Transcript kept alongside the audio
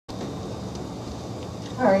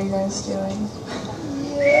How are you guys doing?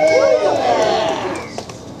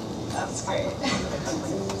 That's great.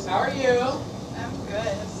 How are you? I'm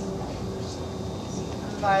good.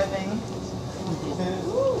 I'm vibing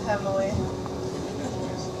heavily.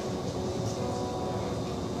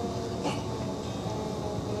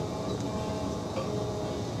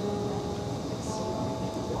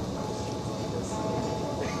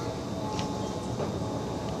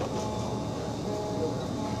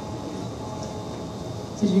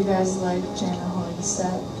 Did you guys like Jana Horn's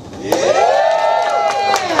set? Yeah!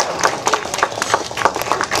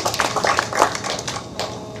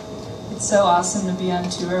 It's so awesome to be on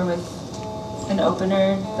tour with an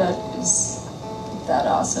opener that is that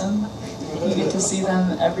awesome. You get to see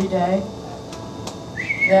them every day.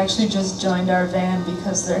 They actually just joined our van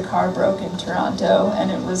because their car broke in Toronto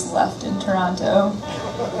and it was left in Toronto.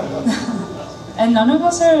 And none of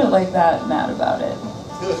us are like that mad about it.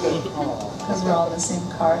 Because we're all in the same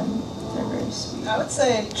car and they're very sweet. I would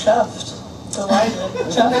say chuffed, delighted.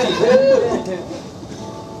 Chuffy.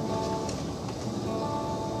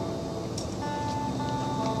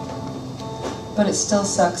 But it still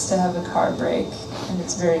sucks to have a car break, and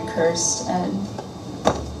it's very cursed, and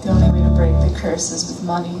the only way to break the curse is with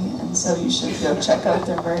money, and so you should go check out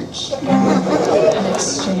their merch and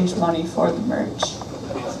exchange money for the merch.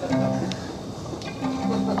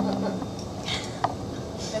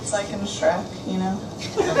 It's like in Shrek, you know?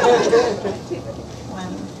 When,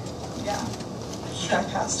 yeah, Shrek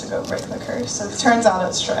has to go break the curse. So it turns out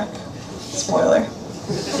it's Shrek. Spoiler.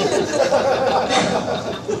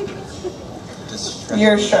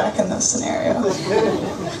 You're Shrek in this scenario,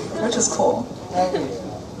 which is cool.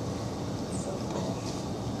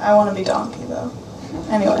 I want to be Donkey, though.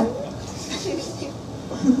 Anyway.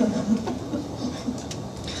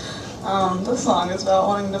 This song is about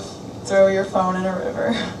wanting to throw your phone in a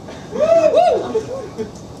river.